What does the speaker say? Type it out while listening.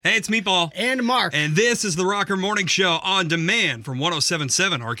Hey, it's Meatball. And Mark. And this is the Rocker Morning Show on demand from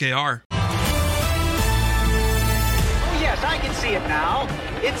 107.7 RKR. Oh, yes, I can see it now.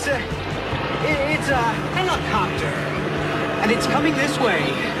 It's a helicopter. And it's coming this way.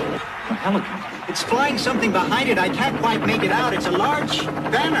 A helicopter? It's flying something behind it. I can't quite make it out. It's a large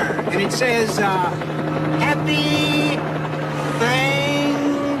banner. And it says, Happy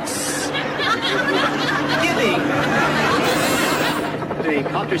Thanksgiving. The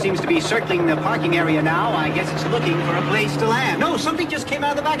copter seems to be circling the parking area now. I guess it's looking for a place to land. No, something just came out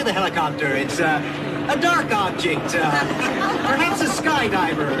of the back of the helicopter. It's a dark object. Perhaps a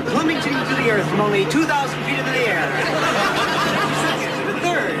skydiver plummeting to the earth from only 2,000 feet into the air. Second to the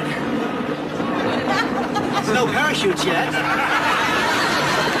third. There's no parachutes yet. Those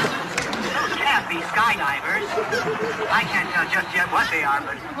can't be skydivers. I can't tell just yet what they are,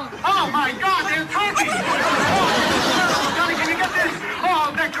 but... Oh, my God, they're talking! Oh, Johnny, can you get this?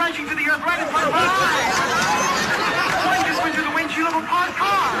 Oh, they're crashing to the earth right in front of our eyes! One just went through the windshield of a parked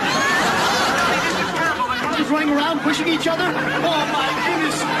car! Johnny, this is terrible. The cars running around, pushing each other? Oh, my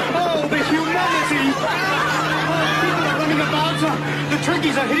goodness! Oh, the humanity! Oh, people are running about. The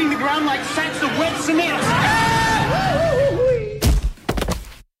turkeys are hitting the ground like sacks of wet cement.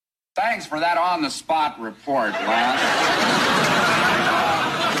 Thanks for that on-the-spot report, Lance.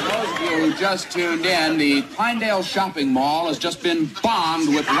 For those of you who just tuned in, the Pinedale Shopping Mall has just been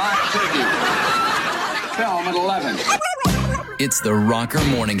bombed with live turkey. Film at 11. It's the Rocker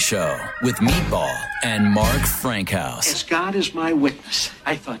Morning Show with Meatball and Mark Frankhouse. As God is my witness,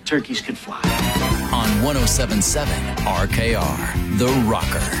 I thought turkeys could fly. On 107.7 RKR, The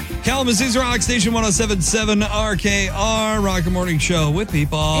Rocker. Kalamazoo's Rock Station 107.7 RKR, Rocker Morning Show with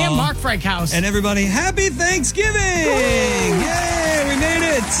Meatball. And Mark Frankhouse. And everybody, happy Thanksgiving! Yay, we made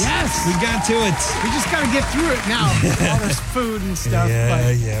it! Yes. We got to it. We just got to get through it now. All this food and stuff.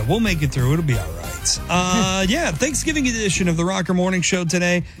 Yeah, we'll make it through. It'll be all right. Thanksgiving edition of the Rocker Morning Show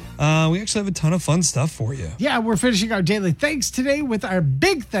today. We actually have a ton of fun stuff for you. Yeah, we're finishing our daily thanks today with our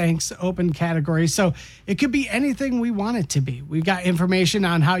big thanks open category. So it could be anything we want it to be. We've got information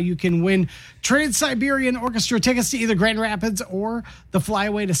on how you can win Trans-Siberian Orchestra tickets to either Grand Rapids or the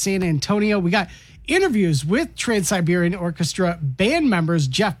flyaway to San Antonio. We got interviews with Trans-Siberian Orchestra band members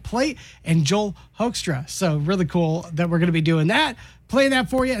Jeff Plate and Joel Hoekstra. So really cool that we're going to be doing that. Playing that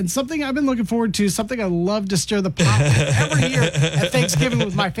for you, and something I've been looking forward to, something I love to stir the pot with every year at Thanksgiving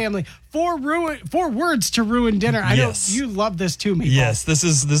with my family. Four words to ruin dinner. I know you love this too, Meatball. Yes, this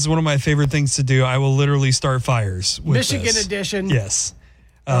is one of my favorite things to do. I will literally start fires with Michigan this. edition. Yes.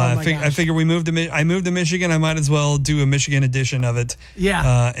 I figure I moved to Michigan. I might as well do a Michigan edition of it.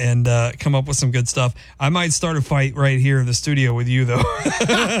 Yeah. And come up with some good stuff. I might start a fight right here in the studio with you, though.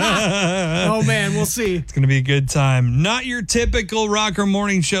 Oh, man, we'll see. It's going to be a good time. Not your typical Rocker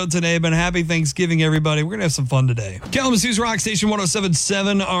Morning Show today, but happy Thanksgiving, everybody. We're going to have some fun today. Kalamazoo's Rock Station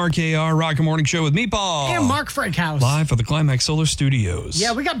 107.7 RKR Rocker Morning Show with Meatball. And Mark Frankhouse. Live for the Climax Solar Studios.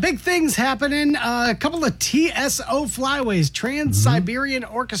 Yeah, we got big things happening. A couple of TSO flyways, Trans-Siberian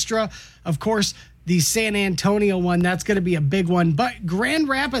Orchestra, of course, the San Antonio one. That's going to be a big one. But Grand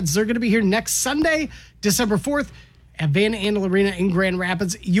Rapids, they're going to be here next Sunday, December 4th at Van Andel Arena in Grand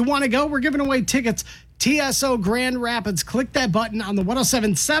Rapids. You want to go? We're giving away tickets. TSO Grand Rapids. Click that button on the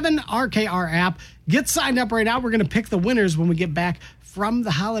 107.7 RKR app. Get signed up right now. We're going to pick the winners when we get back from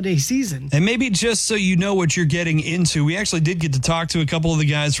the holiday season. And maybe just so you know what you're getting into, we actually did get to talk to a couple of the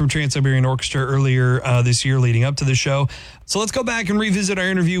guys from Trans-Siberian Orchestra earlier this year leading up to the show. So let's go back and revisit our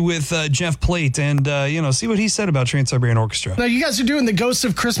interview with Jeff Plate and, see what he said about Trans-Siberian Orchestra. Now, you guys are doing the Ghost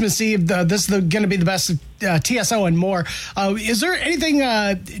of Christmas Eve. This is going to be the best TSO and more. Is there anything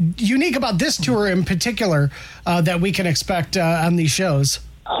unique about this tour in particular that we can expect on these shows?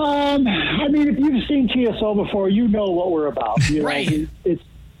 I mean, if you've seen TSO before, you know what we're about. You know? Right.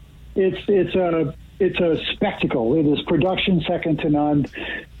 It's a spectacle. It is production second to none.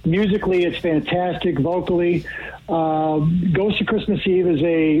 Musically, it's fantastic. Vocally, Ghost of Christmas Eve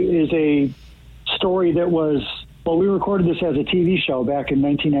is a story that was. Well, we recorded this as a TV show back in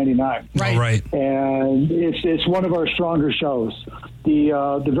 1999. Right. And it's one of our stronger shows.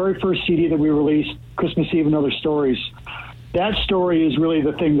 The very first CD that we released, Christmas Eve and Other Stories. That story is really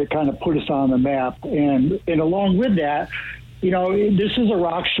the thing that kind of put us on the map. And along with that, this is a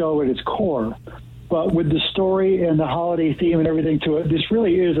rock show at its core. But with the story and the holiday theme and everything to it, this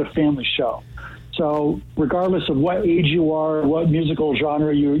really is a family show. So regardless of what age you are, what musical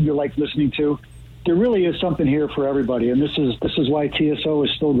genre you like listening to, there really is something here for everybody. And this is why TSO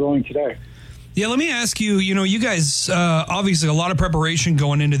is still growing today. Yeah, let me ask you, you guys, obviously a lot of preparation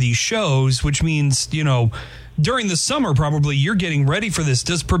going into these shows, which means, during the summer, probably you're getting ready for this.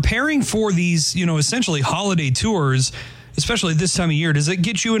 Does preparing for these, essentially holiday tours, especially this time of year, does it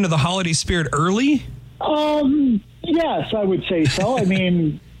get you into the holiday spirit early? Yes, I would say so. I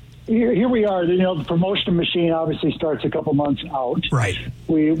mean, here we are. The promotion machine obviously starts a couple months out. Right.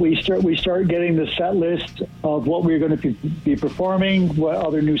 We start getting the set list of what we're going to be performing, what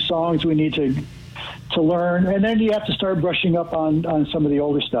other new songs we need to learn, and then you have to start brushing up on some of the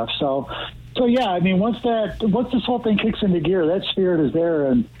older stuff. So yeah, I mean, once this whole thing kicks into gear, that spirit is there,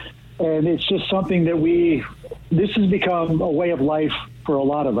 and it's just something that this has become a way of life for a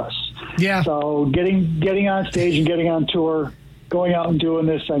lot of us. Yeah. So getting on stage and getting on tour, going out and doing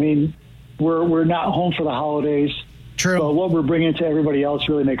this, I mean, we're not home for the holidays. True. But what we're bringing to everybody else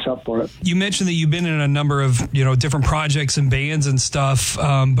really makes up for it. You mentioned that you've been in a number of, different projects and bands and stuff.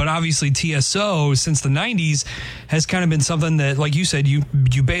 But obviously TSO since the 90s has kind of been something that, like you said, you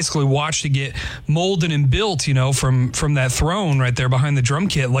basically watched to get molded and built, from that throne right there behind the drum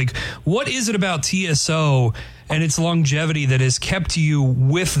kit. Like, what is it about TSO and its longevity that has kept you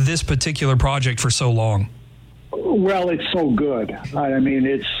with this particular project for so long? Well, it's so good. I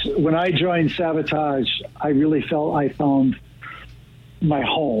mean, when I joined Savatage, I really felt I found my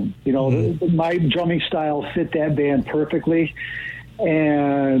home. My drumming style fit that band perfectly,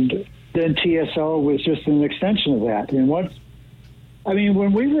 and then TSO was just an extension of that. And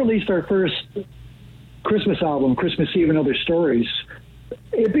when we released our first Christmas album, Christmas Eve and Other Stories,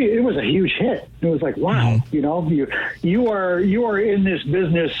 it was a huge hit. It was like, wow, you are in this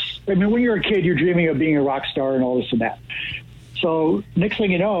business. I mean, when you're a kid, you're dreaming of being a rock star and all this and that. So next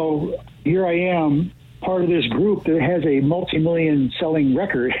thing you know, here I am, part of this group that has a multi-million selling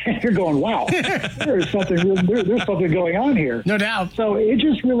record. And you're going, wow, there's something going on here. No doubt. So it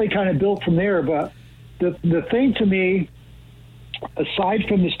just really kind of built from there. But the thing to me, aside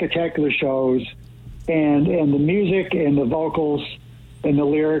from the spectacular shows and the music and the vocals and the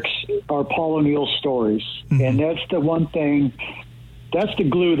lyrics, are Paul O'Neill's stories. Mm-hmm. And that's the one thing, that's the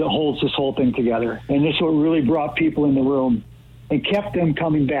glue that holds this whole thing together. And this is what really brought people in the room and kept them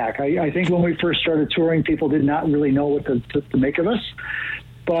coming back. I think when we first started touring, people did not really know what to make of us.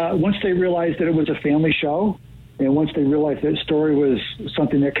 But once they realized that it was a family show, and once they realized that story was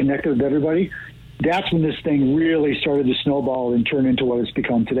something that connected with everybody, that's when this thing really started to snowball and turn into what it's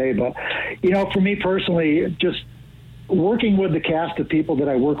become today. But, for me personally, just working with the cast of people that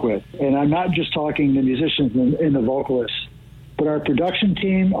I work with, and I'm not just talking the musicians and the vocalists, but our production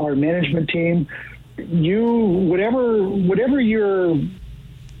team, our management team, whatever your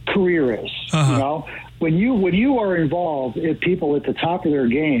career is, when you are involved in people at the top of their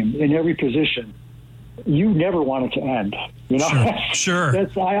game in every position, you never want it to end. Sure.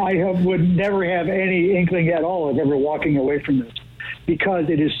 I would never have any inkling at all of ever walking away from this, because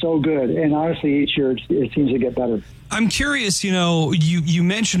it is so good. And honestly, each year it seems to get better. I'm curious, you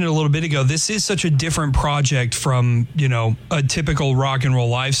mentioned it a little bit ago. This is such a different project from, a typical rock and roll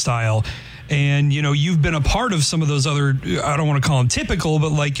lifestyle. And, you've been a part of some of those other, I don't want to call them typical,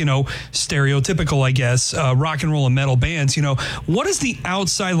 but stereotypical, I guess, rock and roll and metal bands. What is the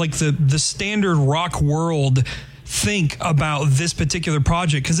outside, the standard rock world think about this particular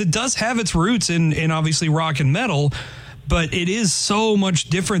project? Because it does have its roots in obviously rock and metal, but it is so much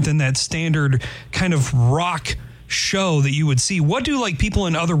different than that standard kind of rock show that you would see. What do people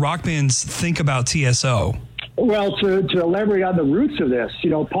in other rock bands think about TSO? Well, to elaborate on the roots of this,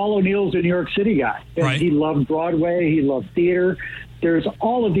 Paul O'Neill's a New York City guy. And right. He loved Broadway. He loved theater. There's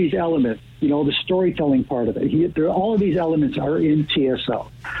all of these elements, the storytelling part of it. All of these elements are in TSO.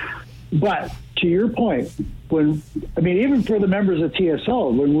 But to your point, even for the members of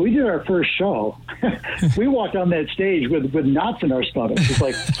TSO, when we did our first show, we walked on that stage with knots in our stomachs. It's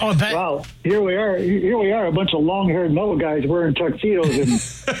like, wow, here we are, a bunch of long-haired metal guys wearing tuxedos, and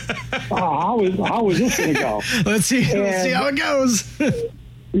how is this going to go? Let's see how it goes.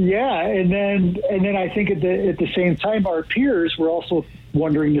 Yeah, and then I think at the same time, our peers were also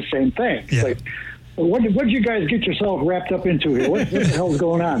wondering the same thing. Yeah. Like, what did you guys get yourself wrapped up into here? What the hell's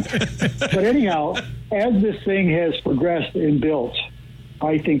going on? But anyhow, as this thing has progressed and built,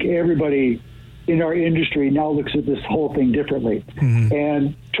 I think everybody in our industry now looks at this whole thing differently. Mm-hmm.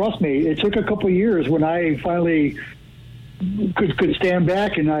 And trust me, it took a couple of years when I finally could stand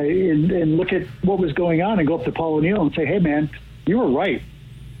back and look at what was going on and go up to Paul O'Neill and say, hey, man, you were right.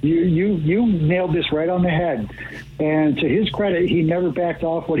 You nailed this right on the head. And to his credit, he never backed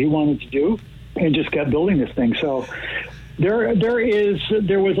off what he wanted to do and just kept building this thing. So there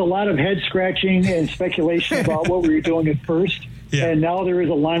was a lot of head scratching and speculation about what we were doing at first. Yeah. And now there is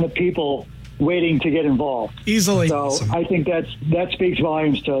a line of people waiting to get involved. Easily. So I think that speaks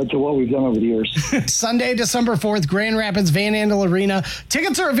volumes to what we've done over the years. Sunday, December 4th, Grand Rapids Van Andel Arena.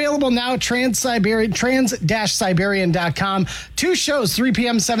 Tickets are available now, trans-siberian.com. 2 shows, 3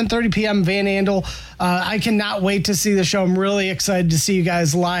 p.m., 7:30 p.m., Van Andel. I cannot wait to see the show. I'm really excited to see you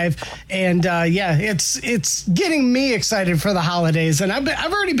guys live. And it's getting me excited for the holidays. And I've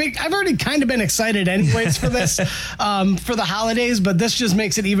already kind of been excited anyways for this, for the holidays, but this just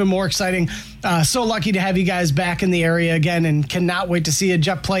makes it even more exciting. So lucky to have you guys back in the area again, and cannot wait to see you.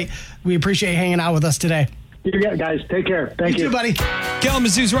 Jeff Plate, we appreciate hanging out with us today. You got it, guys. Take care. Thank you. You too, buddy.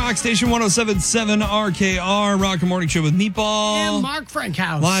 Kalamazoo's Rock Station 107.7 RKR, Rock and Morning Show with Meatball. And Mark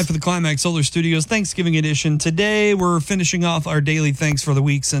Frankhouse. Live for the Climax Solar Studios Thanksgiving edition. Today, we're finishing off our daily thanks for the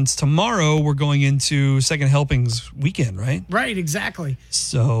week, since tomorrow we're going into Second Helpings weekend, right? Right, exactly.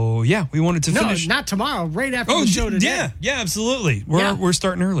 So, yeah, we wanted to finish. No, not tomorrow. Right after the show today. Yeah, absolutely. We're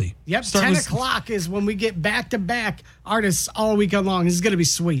starting early. Yep, Starting 10 o'clock is when we get back-to-back artists all weekend long. This is going to be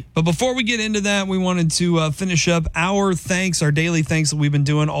sweet. But before we get into that, we wanted to finish up our thanks, our daily thanks that we've been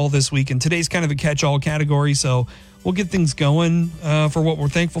doing all this week. And today's kind of a catch-all category, so we'll get things going for what we're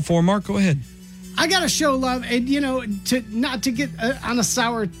thankful for. Mark, go ahead. I got to show love, and, not to get on a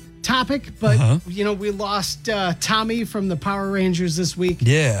sour topic, but, we lost Tommy from the Power Rangers this week.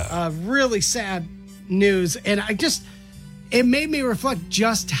 Yeah. Really sad news. And it made me reflect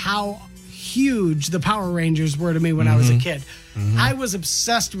just how huge the Power Rangers were to me when I was a kid. I was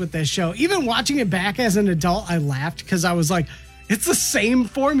obsessed with this show. Even watching it back as an adult, I laughed because I was like, it's the same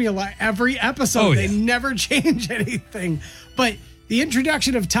formula every episode. Oh, They yeah. never change anything. But the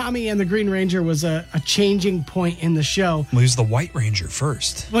introduction of Tommy and the Green Ranger was a changing point in the show. Well, he was the White Ranger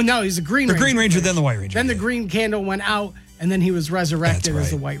first. Well, no, he's a Green The Ranger. Green Ranger, first. then the White Ranger. Then the yeah. green candle went out, and then he was resurrected That's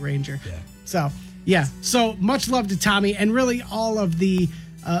as the right. White Ranger. Yeah. So, yeah. So much love to Tommy, and really all of the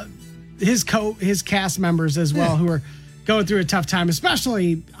his cast members as well, who are going through a tough time,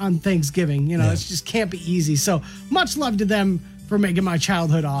 especially on Thanksgiving. It just can't be easy. So much love to them for making my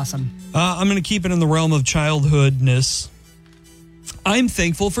childhood awesome. I'm going to keep it in the realm of childhoodness. I'm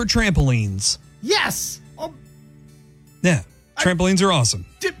thankful for trampolines. Yes. Oh, Yeah, trampolines are awesome.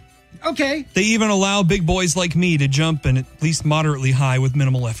 okay. They even allow big boys like me to jump in at least moderately high with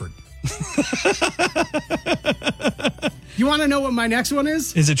minimal effort. You want to know what my next one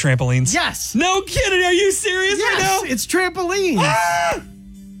is? Is it trampolines? Yes. No kidding. Are you serious right Yes, now? it's trampolines.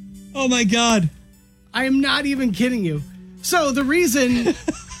 Oh, my God. I am not even kidding you. So the reason,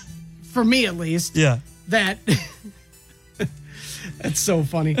 for me at least, Yeah. that that's so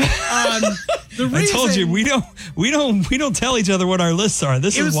funny. The reason, I told you we don't tell each other what our lists are.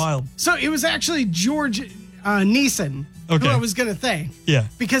 This is wild. So it was actually George Neeson Okay. who I was going to thank. Yeah.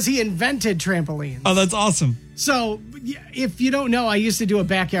 Because he invented trampolines. Oh, that's awesome. So if you don't know, I used to do a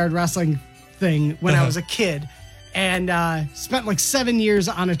backyard wrestling thing when I was a kid, and spent like 7 years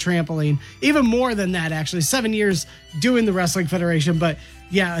on a trampoline, even more than that, actually 7 years doing the Wrestling Federation. But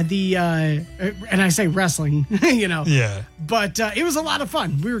yeah, and I say wrestling, Yeah. but it was a lot of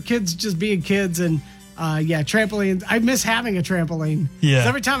fun. We were kids just being kids, and trampolines. I miss having a trampoline. Yeah. 'Cause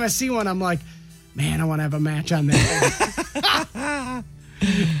every time I see one, I'm like, man, I want to have a match on that.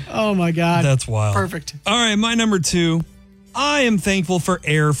 Oh my God. That's wild. Perfect. All right, my number 2. I am thankful for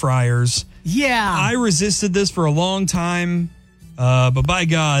air fryers. Yeah. I resisted this for a long time, but by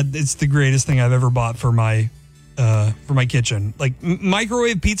God, it's the greatest thing I've ever bought for my kitchen. Like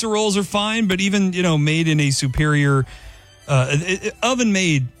microwave pizza rolls are fine, but even made in a superior oven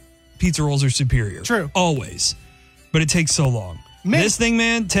made pizza rolls are superior. True. Always, but it takes so long. Man. This thing,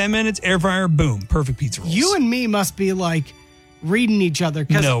 man, 10 minutes, air fryer, boom, perfect pizza rolls. You and me must be like reading each other,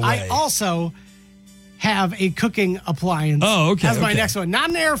 because No I way. also have a cooking appliance. Oh, okay, That's my okay. next one.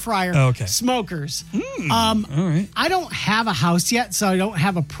 Not an air fryer. Oh, okay. Smokers. all right. I don't have a house yet, so I don't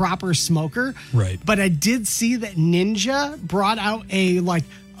have a proper smoker. Right. But I did see that Ninja brought out a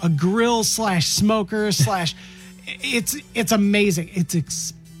grill / smoker / it's amazing. It's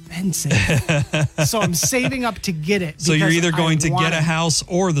expensive. So I'm saving up to get it. So you're because either I going to want get a it. house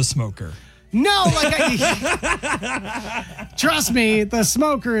or the smoker. No, trust me, the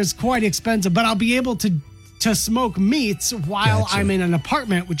smoker is quite expensive, but I'll be able to smoke meats while Gotcha. I'm in an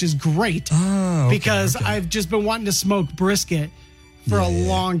apartment, which is great because I've just been wanting to smoke brisket for a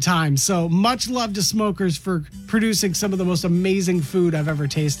long time. So much love to smokers for producing some of the most amazing food I've ever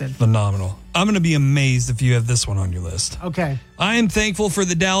tasted. Phenomenal. I'm going to be amazed if you have this one on your list. Okay. I am thankful for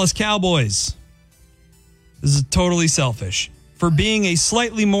the Dallas Cowboys. This is totally selfish. For being a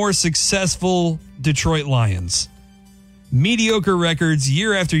slightly more successful Detroit Lions. Mediocre records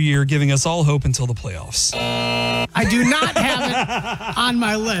year after year, giving us all hope until the playoffs. I I do not have it on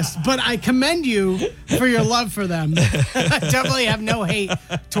my list, but I commend you for your love for them. I definitely have no hate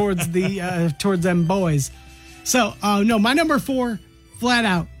towards them boys. So, no, my number 4, flat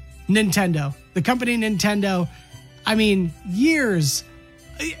out, Nintendo. The company Nintendo. I mean, years.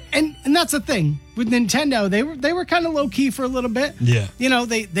 And that's the thing with Nintendo. They were kind of low key for a little bit. Yeah. You know,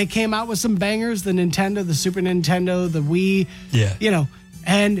 they came out with some bangers. The Nintendo, the Super Nintendo, the Wii. Yeah. You know,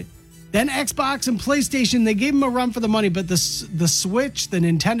 and then Xbox and PlayStation, they gave them a run for the money. But the Switch, the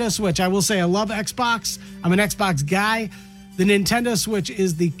Nintendo Switch, I will say I love Xbox. I'm an Xbox guy. The Nintendo Switch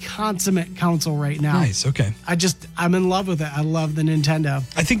is the consummate console right now. Nice. Okay. I'm in love with it. I love the Nintendo.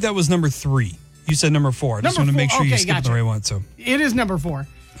 I think that was number 3. You said number 4. I just want to make sure you skipped the right one. So it is number 4.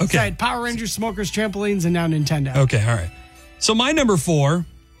 Okay. So I had Power Rangers, Smokers, Trampolines, and now Nintendo. Okay. All right. So my number 4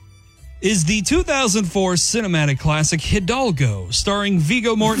 is the 2004 cinematic classic Hidalgo, starring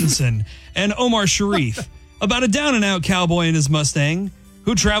Viggo Mortensen and Omar Sharif, about a down-and-out cowboy and his Mustang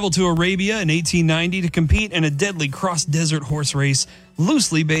who traveled to Arabia in 1890 to compete in a deadly cross-desert horse race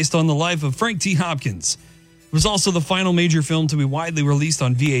loosely based on the life of Frank T. Hopkins. It was also the final major film to be widely released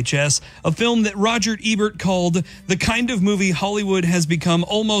on VHS, a film that Roger Ebert called the kind of movie Hollywood has become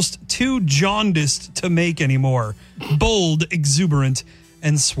almost too jaundiced to make anymore. Bold, exuberant,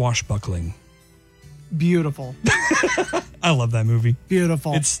 and swashbuckling. Beautiful. I love that movie.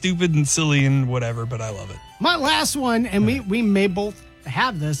 Beautiful. It's stupid and silly and whatever, but I love it. My last one, and we may both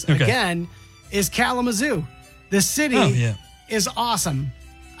have this again, is Kalamazoo. The city is awesome.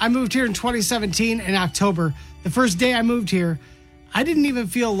 I moved here in 2017 in October. The first day I moved here, I didn't even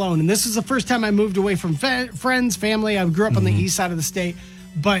feel alone. And this is the first time I moved away from friends, family. I grew up on the east side of the state.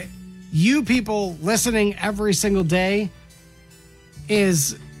 But you people listening every single day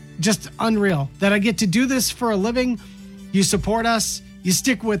is just unreal. That I get to do this for a living. You support us. You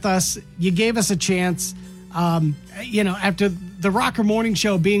stick with us. You gave us a chance. You know, after the Rocker Morning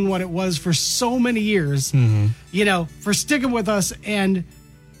Show being what it was for so many years, you know, for sticking with us and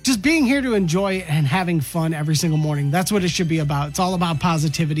just being here to enjoy and having fun every single morning. That's what it should be about. It's all about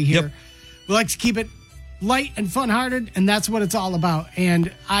positivity here. Yep. We like to keep it light and fun-hearted, and that's what it's all about.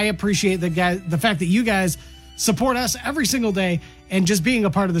 And I appreciate the fact that you guys support us every single day, and just being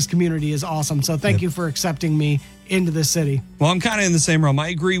a part of this community is awesome. So thank you for accepting me into this city. Well, I'm kind of in the same realm. I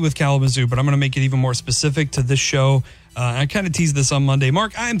agree with Kalamazoo, but I'm going to make it even more specific to this show. I kind of teased this on Monday.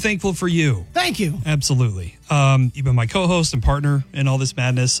 Mark, I am thankful for you. Thank you. Absolutely. You've been my co-host and partner in all this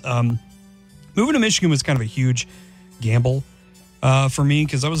madness. Moving to Michigan was kind of a huge gamble for me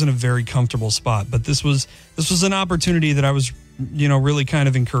because I was in a very comfortable spot. But this was an opportunity that I was, you know, really kind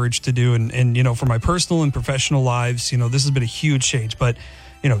of encouraged to do. And you know, for my personal and professional lives, you know, this has been a huge change. But,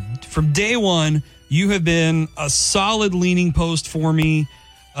 you know, from day one, you have been a solid leaning post for me.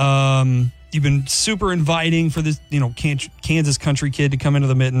 You've been super inviting for this, you know, Kansas country kid to come into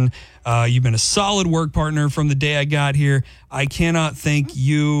the Mitten. You've been a solid work partner from the day I got here. I cannot thank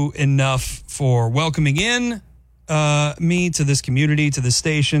you enough for welcoming in me to this community, to this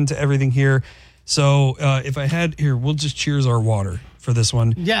station, to everything here. So if I had here, we'll just cheers our water for this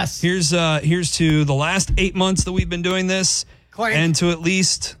one. Yes. Here's to the last 8 months that we've been doing this, Clank. and to at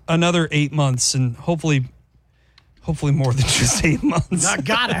least another 8 months, and hopefully more than just 8 months.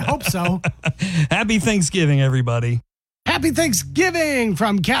 God, I hope so. Happy Thanksgiving, everybody. Happy Thanksgiving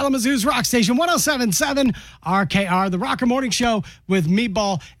from Kalamazoo's Rock Station 107.7 RKR, the Rocker Morning Show with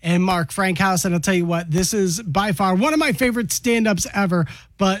Meatball and Mark Frankhouse. And I'll tell you what, this is by far one of my favorite stand-ups ever.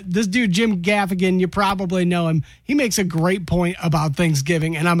 But this dude, Jim Gaffigan, you probably know him. He makes a great point about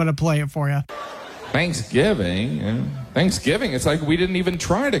Thanksgiving, and I'm going to play it for you. Thanksgiving, it's like we didn't even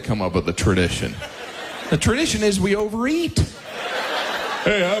try to come up with a tradition. The tradition is we overeat.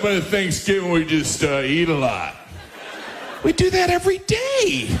 Hey, how about Thanksgiving we just eat a lot? We do that every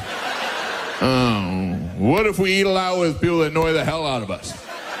day. What if we eat a lot with people that annoy the hell out of us?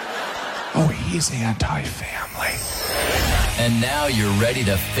 Oh, he's anti-family. And now you're ready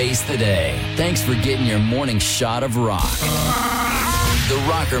to face the day. Thanks for getting your morning shot of rock. The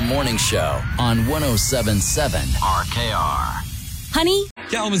Rocker Morning Show on 107.7 RKR. Honey?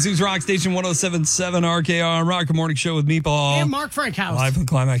 Kalamazoo's Rock Station 107.7 RKR, Rocker Morning Show with Meatball. And Mark Frankhouse. Live from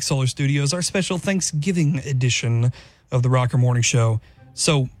Climax Solar Studios, our special Thanksgiving edition of the Rocker Morning Show.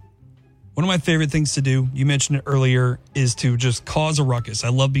 So, one of my favorite things to do, you mentioned it earlier, is to just cause a ruckus. I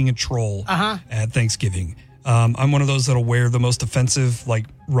love being a troll at Thanksgiving. I'm one of those that'll wear the most offensive, like,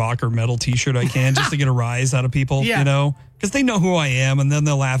 rock or metal t-shirt I can just to get a rise out of people, you know? Because they know who I am, and then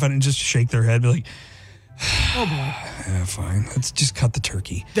they'll laugh at it and just shake their head, be like, oh, boy. Yeah, fine. Let's just cut the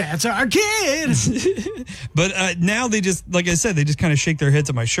turkey. That's our kid. But now they just, like I said, they just kind of shake their heads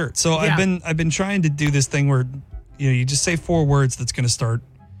at my shirt. So I've been trying to do this thing where, you just say 4 words that's going to start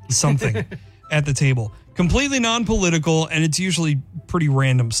something at the table. Completely non-political, and it's usually pretty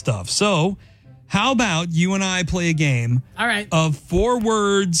random stuff. So how about you and I play a game All right. of 4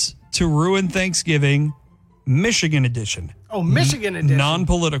 words to ruin Thanksgiving, Michigan edition. Oh, Michigan edition.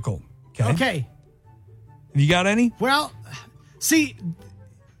 Non-political. Okay. Have you got any? Well, see,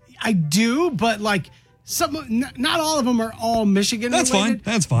 I do, but like not all of them are all Michigan That's related.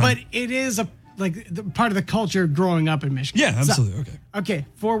 fine. That's fine. But it is part of the culture growing up in Michigan. Yeah, absolutely. So, okay,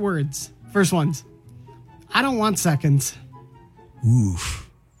 4 words. First ones. I don't want seconds. Oof.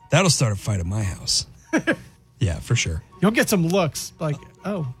 That'll start a fight at my house. Yeah, for sure. You'll get some looks like,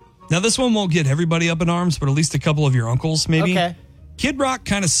 oh. Now, this one won't get everybody up in arms, but at least a couple of your uncles, maybe. Okay. Kid Rock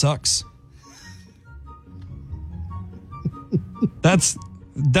kind of sucks.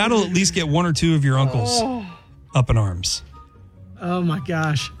 That'll at least get 1 or 2 of your uncles up in arms. Oh my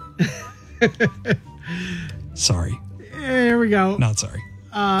gosh. Sorry. Here we go. Not sorry.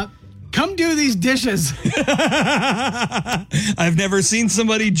 Come do these dishes. I've never seen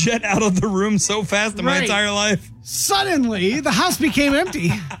somebody jet out of the room so fast in my Right. entire life. Suddenly, the house became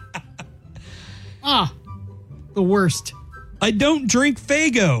empty. The worst. I don't drink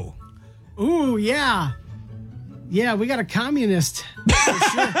Faygo. Ooh, yeah. Yeah, we got a communist.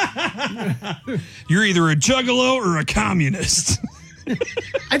 You're either a juggalo or a communist.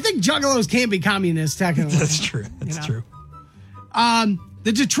 I think juggalos can't be communists, technically. That's true. That's true.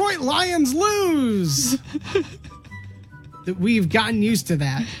 The Detroit Lions lose. We've gotten used to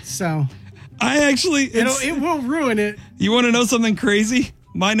that, so I actually... it will ruin it. You want to know something crazy?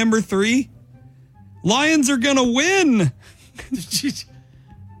 My number 3? Lions are going to win.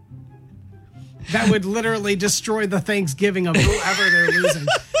 That would literally destroy the Thanksgiving of whoever they're losing.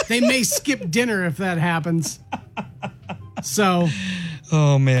 They may skip dinner if that happens. So,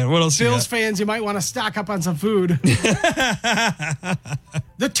 Oh, man. What else you Bills got? fans, you might want to stock up on some food.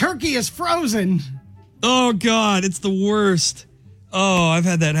 The turkey is frozen. Oh, God. It's the worst. Oh, I've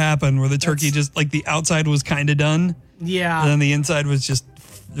had that happen where the turkey just, like, the outside was kind of done. Yeah. And then the inside was just,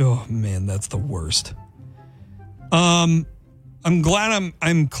 oh, man, that's the worst. I'm glad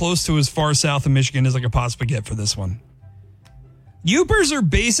I'm close to as far south of Michigan as I could possibly get for this one. Yoopers are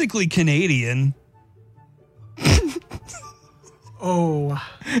basically Canadian. Oh.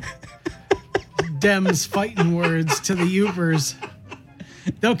 Dems fighting words to the Yoopers.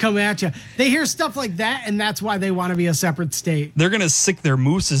 They'll come at you. They hear stuff like that, and that's why they want to be a separate state. They're going to sick their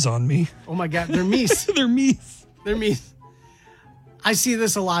mooses on me. Oh, my God. They're meese. They're meese. They're meese. I see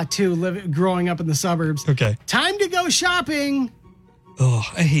this a lot, too, growing up in the suburbs. Okay. Time to go shopping. Oh,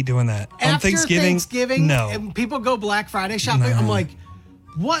 I hate doing that. On After Thanksgiving, no. and people go Black Friday shopping. No. I'm like,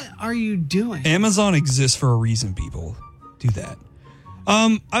 what are you doing? Amazon exists for a reason, people. Do that.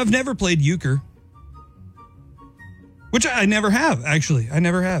 I've never played euchre. Which I never have, actually. I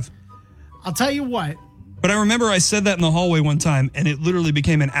never have. I'll tell you what. But I remember I said that in the hallway one time, and it literally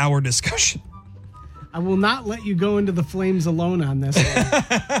became an hour discussion. I will not let you go into the flames alone on this one.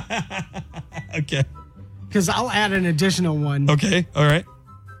 Okay. Because I'll add an additional one. Okay. All right.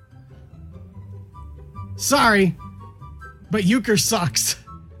 Sorry, but euchre sucks.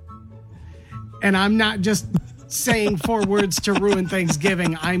 And I'm not just saying 4 words to ruin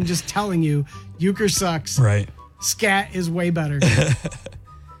Thanksgiving. I'm just telling you, euchre sucks. Right. Scat is way better.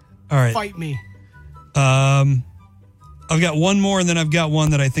 All right. Fight me. I've got one more, and then I've got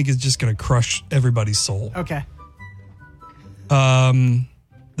one that I think is just going to crush everybody's soul. Okay.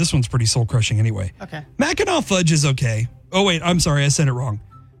 This one's pretty soul-crushing anyway. Okay. Mackinac fudge is okay. Oh, wait. I'm sorry. I said it wrong.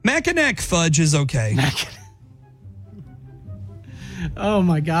 Mackinac fudge is okay. Oh,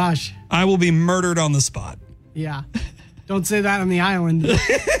 my gosh. I will be murdered on the spot. Yeah. Don't say that on the island.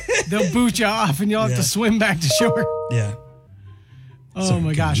 They'll boot you off, and you'll have to swim back to shore. Yeah. Oh, Sorry,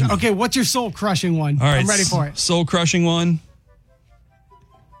 my gosh. God. Okay, what's your soul-crushing one? All right. I'm ready for it. Soul-crushing one.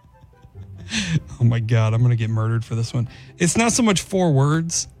 Oh, my God. I'm going to get murdered for this one. It's not so much 4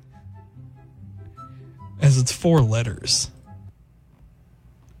 words as it's 4 letters.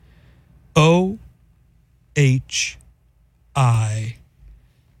 O-H-I-O.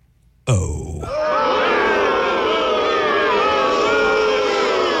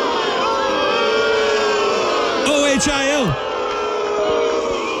 O-H-I-O.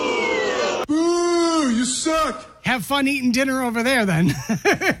 Boo, you suck. Have fun eating dinner over there, then.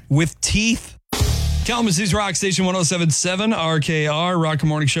 With teeth. Kalamazoo's Rock Station 107.7 RKR, Rock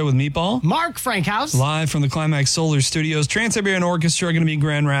Morning Show with Meatball. Mark Frankhouse. Live from the Climax Solar Studios. Trans-Siberian Orchestra going to be in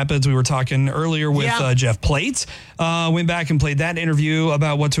Grand Rapids. We were talking earlier with Jeff Plate. Went back and played that interview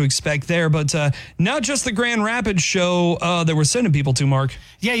about what to expect there. But not just the Grand Rapids show that we're sending people to, Mark.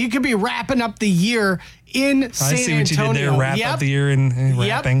 Yeah, you could be wrapping up the year in San Antonio. I see what you did there. Wrap up the year in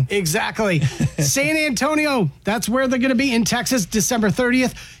rapping. Yep, exactly. San Antonio, that's where they're going to be in Texas, December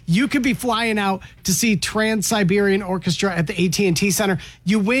 30th. You could be flying out to see Trans-Siberian Orchestra at the AT&T Center.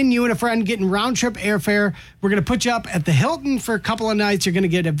 You win, you and a friend getting round-trip airfare. We're going to put you up at the Hilton for a couple of nights. You're going to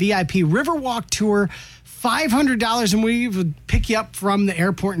get a VIP Riverwalk tour, $500, and we would pick you up from the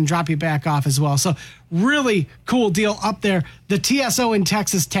airport and drop you back off as well. So really cool deal up there. The TSO in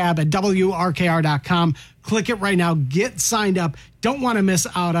Texas tab at WRKR.com. Click it right now. Get signed up. Don't want to miss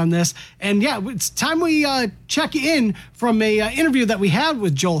out on this. And yeah, it's time we check in from a interview that we had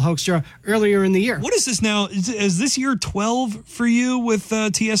with Joel Hoekstra earlier in the year. What is this now? Is this year 12 for you with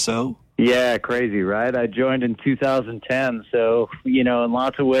TSO? Yeah, crazy, right? I joined in 2010. So, in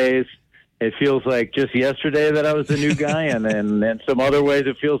lots of ways, it feels like just yesterday that I was the new guy. And then in some other ways,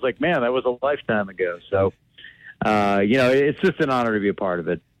 it feels like, man, that was a lifetime ago. So, it's just an honor to be a part of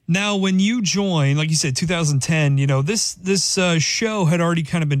it. Now, when you joined, like you said, 2010, this show had already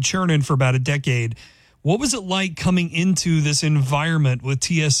kind of been churning for about a decade. What was it like coming into this environment with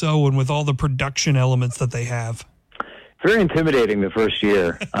TSO and with all the production elements that they have? Very intimidating the first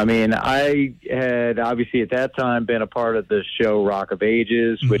year. I mean, I had obviously at that time been a part of the show Rock of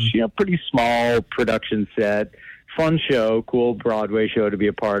Ages, which, pretty small production set. Fun show, cool Broadway show to be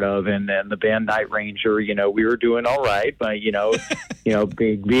a part of, and the band Night Ranger. We were doing all right, but being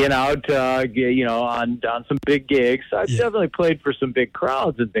out, on some big gigs. I've definitely played for some big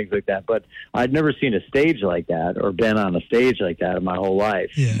crowds and things like that, but I'd never seen a stage like that or been on a stage like that in my whole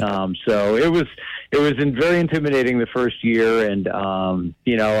life. Yeah. So it was very intimidating the first year, and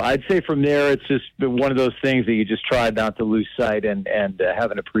I'd say from there it's just been one of those things that you just try not to lose sight and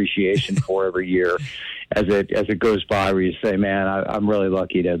have an appreciation for every year as it goes by, where you say, man, I'm really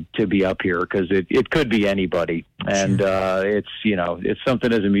lucky to be up here, because it could be anybody. And it's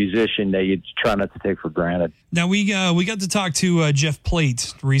something as a musician that you try not to take for granted. Now, we got to talk to Jeff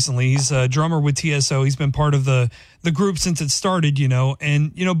Plate recently. He's a drummer with TSO. He's been part of the group since it started,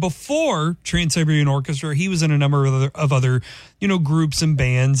 and, before Trans-Siberian Orchestra, he was in a number of other, groups and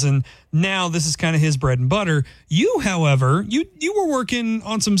bands. And now this is kind of his bread and butter. You, however, you were working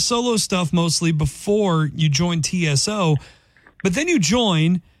on some solo stuff mostly before you joined TSO, but then you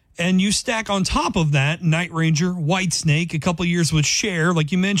join and you stack on top of that Night Ranger, Whitesnake, a couple years with Cher,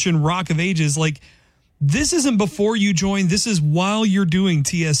 like you mentioned, Rock of Ages. Like, this isn't before you join. This is while you're doing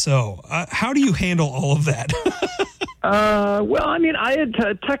TSO. How do you handle all of that? Well, I mean, I had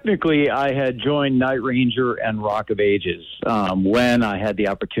technically I had joined Night Ranger and Rock of Ages when I had the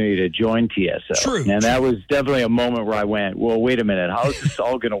opportunity to join TSO. True. And that was definitely a moment where I went, well, wait a minute, how is this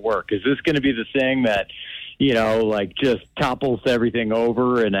all going to work? Is this going to be the thing that, just topples everything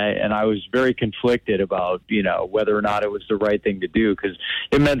over? And I was very conflicted about, whether or not it was the right thing to do, because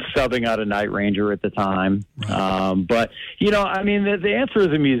it meant subbing out a Night Ranger at the time. Right. But, I mean, the answer as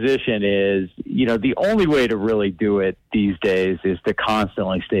a musician is, the only way to really do it these days is to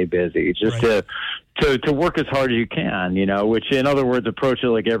constantly stay busy, just to work as hard as you can, which, in other words, approach it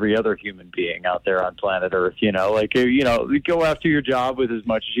like every other human being out there on planet Earth, go after your job with as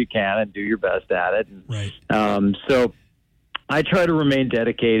much as you can and do your best at it. And, right. So I try to remain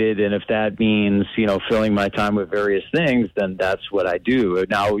dedicated, and if that means, filling my time with various things, then that's what I do.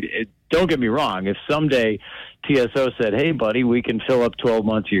 Now, don't get me wrong. If someday TSO said, hey, buddy, we can fill up 12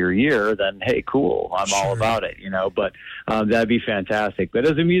 months of your year, then, hey, cool, I'm all about it, but that'd be fantastic. But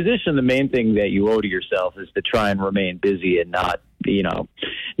as a musician, the main thing that you owe to yourself is to try and remain busy and not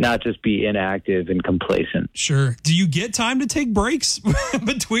just be inactive and complacent. Sure. Do you get time to take breaks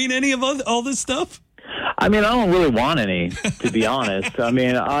between any of all this stuff? I mean, I don't really want any, to be honest. I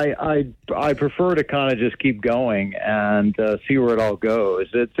mean, I prefer to kind of just keep going and see where it all goes.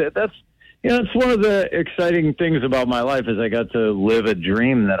 It's one of the exciting things about my life is I got to live a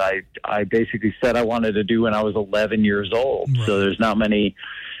dream that I basically said I wanted to do when I was 11 years old. Right. So there's not many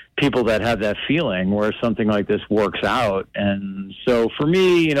people that have that feeling where something like this works out. And so for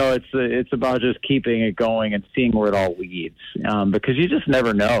me, it's about just keeping it going and seeing where it all leads, because you just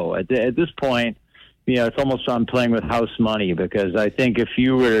never know. At this point, it's almost I'm playing with house money, because I think if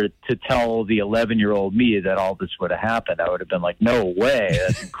you were to tell the 11-year-old me that all this would have happened, I would have been like, no way,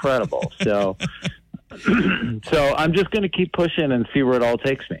 that's incredible. So I'm just going to keep pushing and see where it all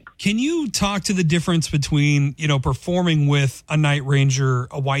takes me. Can you talk to the difference between, performing with a Night Ranger,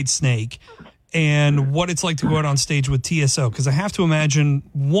 a Whitesnake, and what it's like to go out on stage with TSO. Because I have to imagine,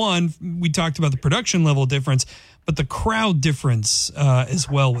 one, we talked about the production level difference, but the crowd difference as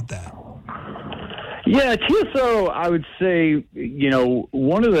well with that. Yeah, TSO, I would say,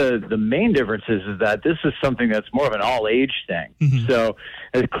 one of the main differences is that this is something that's more of an all-age thing. Mm-hmm. So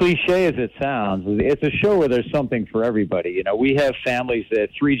as cliche as it sounds, it's a show where there's something for everybody. We have families that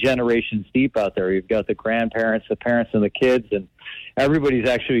 3 generations deep out there. You've got the grandparents, the parents, and the kids, and everybody's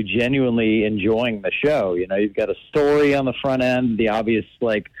actually genuinely enjoying the show. You've got a story on the front end, the obvious,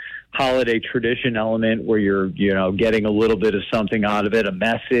 holiday tradition element where you're, getting a little bit of something out of it, a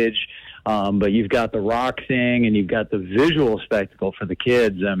message. But you've got the rock thing, and you've got the visual spectacle for the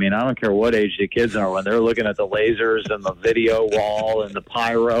kids. I mean, I don't care what age the kids are when they're looking at the lasers and the video wall and the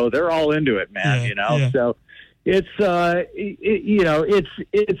pyro. They're all into it, man. Yeah. So it's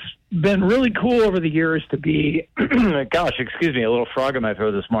it's been really cool over the years to be. Gosh, excuse me, a little frog in my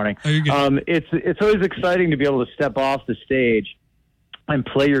throat this morning. Oh, you're good. It's always exciting to be able to step off the stage and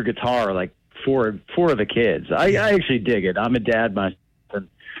play your guitar for the kids. I actually dig it. I'm a dad myself.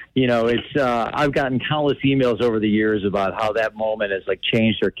 It's I've gotten countless emails over the years about how that moment has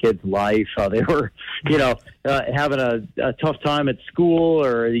changed their kid's life, how they were, having a tough time at school,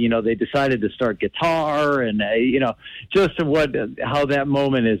 or, they decided to start guitar, and, just how that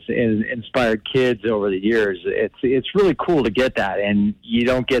moment has inspired kids over the years. It's really cool to get that, and you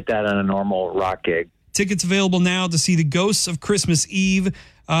don't get that on a normal rock gig. Tickets available now to see the Ghosts of Christmas Eve,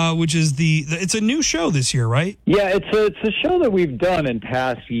 which is it's a new show this year, right? Yeah, it's a show that we've done in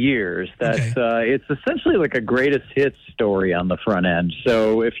past years. It's essentially like a greatest hits story on the front end.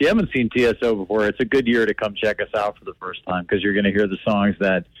 So if you haven't seen TSO before, it's a good year to come check us out for the first time, because you're going to hear the songs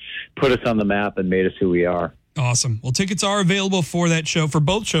that put us on the map and made us who we are. Awesome. Well, tickets are available for that show, for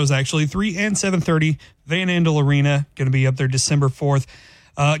both shows actually, 3 and 7:30, Van Andel Arena, going to be up there December 4th.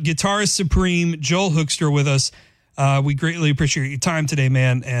 Guitarist Supreme, Joel Hoekstra with us. We greatly appreciate your time today,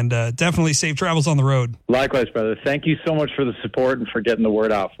 man, and definitely safe travels on the road. Likewise, brother. Thank you so much for the support and for getting the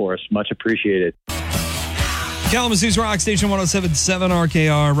word out for us. Much appreciated. Kalamazoo's Rock Station 107.7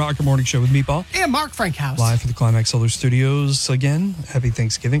 RKR, Rocker Morning Show with Meatball. And Mark Frankhouse. Live from the Climax Solar Studios again. Happy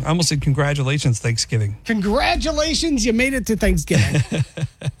Thanksgiving. I almost said congratulations, Thanksgiving. Congratulations, you made it to Thanksgiving.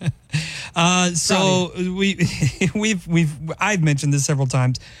 So I've mentioned this several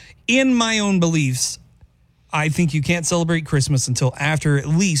times. In my own beliefs, I think you can't celebrate Christmas until after at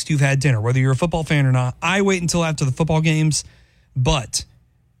least you've had dinner, whether you're a football fan or not. I wait until after the football games, but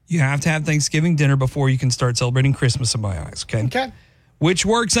you have to have Thanksgiving dinner before you can start celebrating Christmas in my eyes, okay? Okay. Which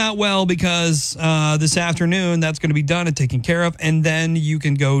works out well because this afternoon that's going to be done and taken care of, and then you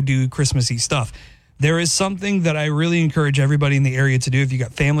can go do Christmassy stuff. There is something that I really encourage everybody in the area to do. If you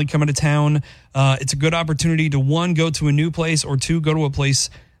got family coming to town, it's a good opportunity to, 1, go to a new place, or 2, go to a place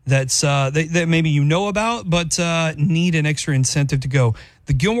that's that maybe you know about, but need an extra incentive to go.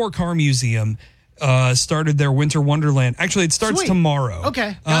 The Gilmore Car Museum started their Winter Wonderland. Actually, it starts tomorrow.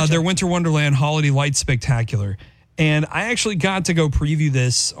 Okay, gotcha. Their Winter Wonderland Holiday Light Spectacular. And I actually got to go preview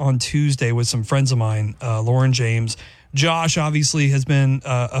this on Tuesday with some friends of mine, Lauren James. Josh obviously has been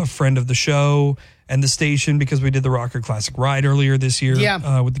a friend of the show and the station because we did the Rocker Classic Ride earlier this year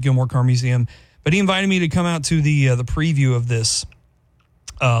with the Gilmore Car Museum. But he invited me to come out to the preview of this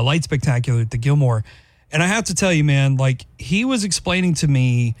Light Spectacular at the Gilmore. And I have to tell you, man, he was explaining to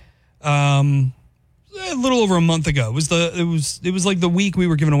me a little over a month ago. It was like the week we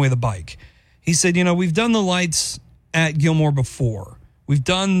were giving away the bike. He said, we've done the lights at Gilmore before. We've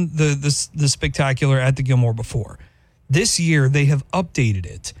done the spectacular at the Gilmore before. This year, they have updated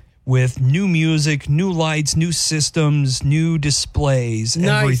it with new music, new lights, new systems, new displays,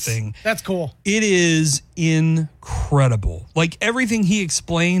 everything. That's cool. It is incredible. Everything he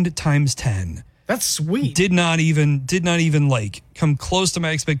explained times 10. That's sweet. Did not even come close to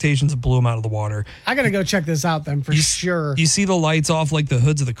my expectations and blew them out of the water. I got to go check this out then for sure. You see the lights off the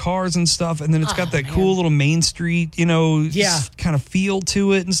hoods of the cars and stuff, and then it's got that cool little Main Street, kind of feel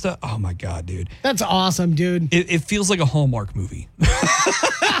to it and stuff. Oh my God, dude. That's awesome, dude. It feels like a Hallmark movie.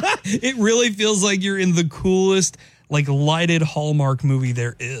 It really feels like you're in the coolest, lighted Hallmark movie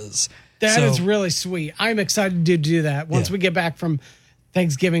there is. That is really sweet. I'm excited to do that once we get back from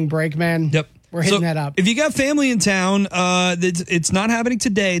Thanksgiving break, man. Yep. We're hitting that up. If you got family in town, it's not happening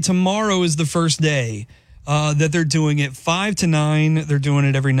today. Tomorrow is the first day that they're doing it. 5 to 9. They're doing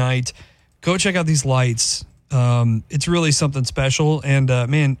it every night. Go check out these lights. It's really something special. And,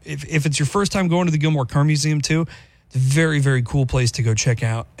 man, if it's your first time going to the Gilmore Car Museum, too, it's a very, very cool place to go check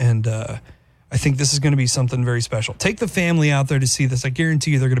out. And I I think this is going to be something very special. Take the family out there to see this. I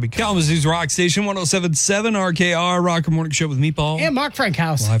guarantee you they're going to be Kalamazoo's Rock Station, 107.7 RKR, Rocker Morning Show with Meatball. And Mark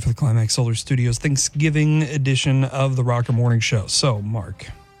Frankhouse. Live from the Climax Solar Studios, Thanksgiving edition of the Rocker Morning Show. So, Mark,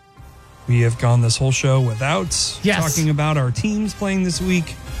 we have gone this whole show without talking about our teams playing this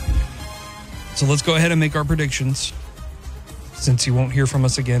week. So let's go ahead and make our predictions, since you won't hear from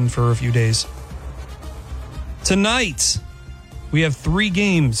us again for a few days. Tonight, we have 3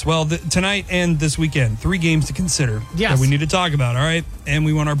 games. Well, tonight and this weekend, 3 games to consider that we need to talk about, all right? And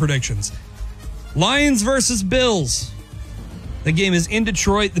we want our predictions. Lions versus Bills. The game is in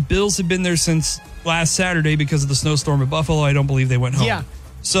Detroit. The Bills have been there since last Saturday because of the snowstorm at Buffalo. I don't believe they went home. Yeah.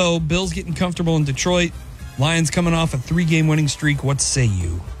 So, Bills getting comfortable in Detroit. Lions coming off a 3-game winning streak. What say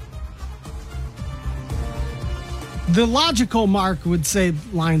you? The logical Mark would say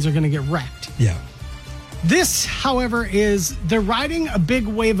Lions are going to get wrecked. Yeah. This, however, they're riding a big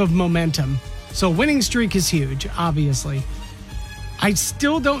wave of momentum. So winning streak is huge, obviously. I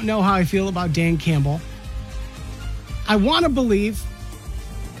still don't know how I feel about Dan Campbell. I want to believe,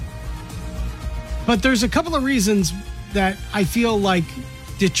 but there's a couple of reasons that I feel like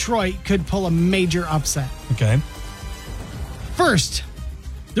Detroit could pull a major upset. Okay. First,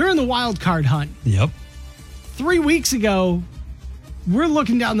 they're in the wild card hunt. Yep. 3 weeks ago, we're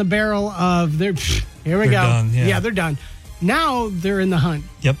looking down the barrel of here we go. Done, yeah. They're done. Now they're in the hunt.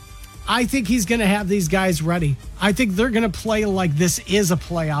 Yep. I think he's going to have these guys ready. I think they're going to play like this is a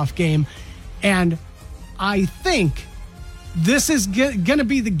playoff game. And I think this is going to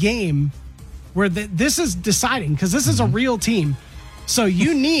be the game where this is deciding, because this is a real team. So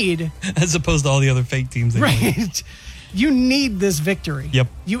you need... As opposed to all the other fake teams. Right. You need this victory. Yep.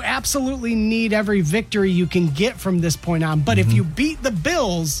 You absolutely need every victory you can get from this point on. But if you beat the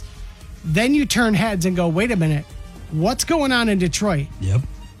Bills, then you turn heads and go, wait a minute, what's going on in Detroit? Yep.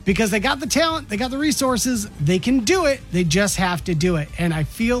 Because they got the talent, they got the resources, they can do it. They just have to do it. And I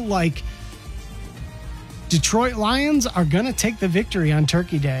feel like Detroit Lions are going to take the victory on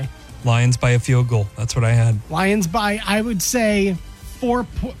Turkey Day. Lions by a field goal. That's what I had. Lions by, I would say,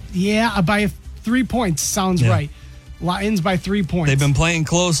 by 3 points sounds right. Lions by 3 points. They've been playing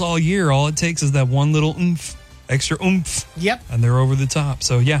close all year. All it takes is that one little extra oomph. Yep. And they're over the top.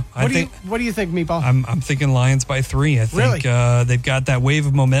 So, yeah. What do you think, Meatball? I'm thinking Lions by 3. I think they've got that wave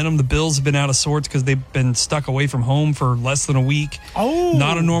of momentum. The Bills have been out of sorts because they've been stuck away from home for less than a week. Oh.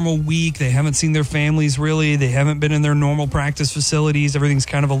 Not a normal week. They haven't seen their families, really. They haven't been in their normal practice facilities. Everything's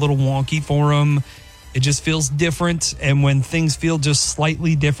kind of a little wonky for them. It just feels different. And when things feel just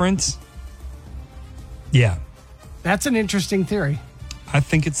slightly different, yeah. That's an interesting theory. I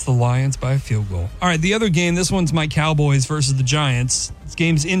think it's the Lions by a field goal. All right, the other game, this one's my Cowboys versus the Giants. This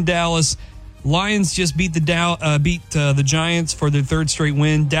game's in Dallas. Lions just beat the Giants for their 3rd straight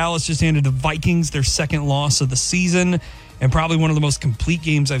win. Dallas just handed the Vikings their 2nd loss of the season, and probably one of the most complete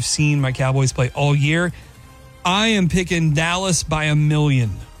games I've seen my Cowboys play all year. I am picking Dallas by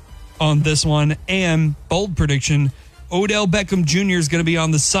 1,000,000 on this one, and bold prediction, Odell Beckham Jr. is going to be on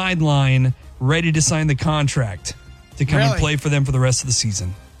the sideline ready to sign the contract to come and play for them for the rest of the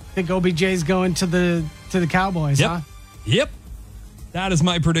season. I think OBJ's going to the Cowboys, huh? Yep. That is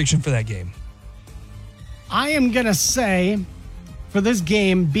my prediction for that game. I am going to say, for this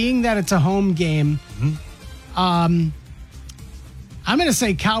game, being that it's a home game, I'm going to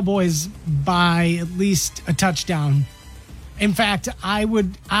say Cowboys by at least a touchdown. In fact,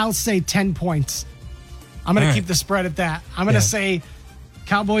 I'll say 10 points. I'm going to keep the spread at that. I'm going to say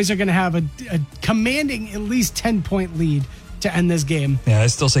Cowboys are going to have a commanding at least 10-point lead to end this game. Yeah, I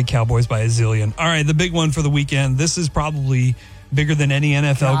still say Cowboys by a zillion. All right, the big one for the weekend. This is probably bigger than any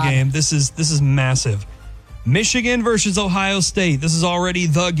NFL game. This is massive. Michigan versus Ohio State. This is already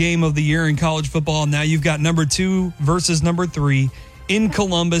the game of the year in college football. Now you've got number 2 versus number 3 in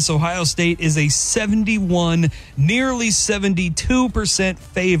Columbus. Ohio State is a 71, nearly 72%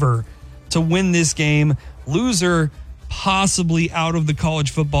 favor to win this game. Loser possibly out of the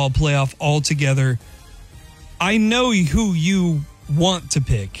college football playoff altogether. I know who you want to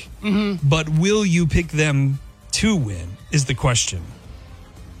pick, but will you pick them to win is the question.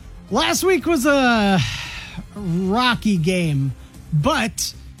 Last week was a rocky game,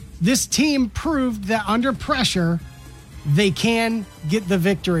 but this team proved that under pressure, they can get the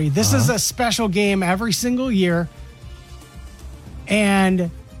victory. This is a special game every single year. And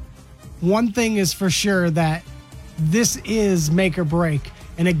one thing is for sure, that this is make or break.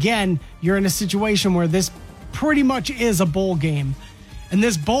 And again, you're in a situation where this pretty much is a bowl game. And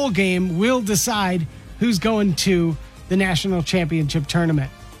this bowl game will decide who's going to the national championship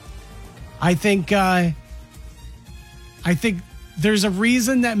tournament. I think There's a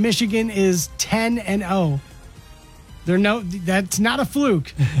reason that Michigan is 10-0. That's not a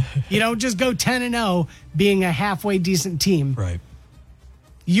fluke. You don't just go 10-0 being a halfway decent team. Right.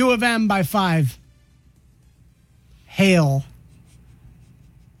 U of M by 5. Hail.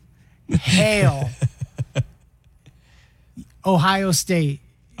 Ohio State.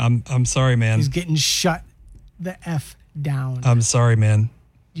 I'm sorry, man. He's getting shut the F down. I'm sorry, man.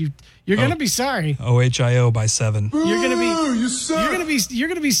 You're gonna be sorry. OHIO by 7. You're gonna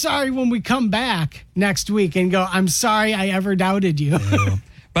be sorry when we come back next week and go, I'm sorry I ever doubted you. Yeah.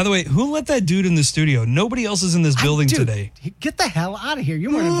 By the way, who let that dude in the studio? Nobody else is in this building today. Get the hell out of here.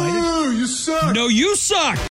 You weren't invited. No, you suck.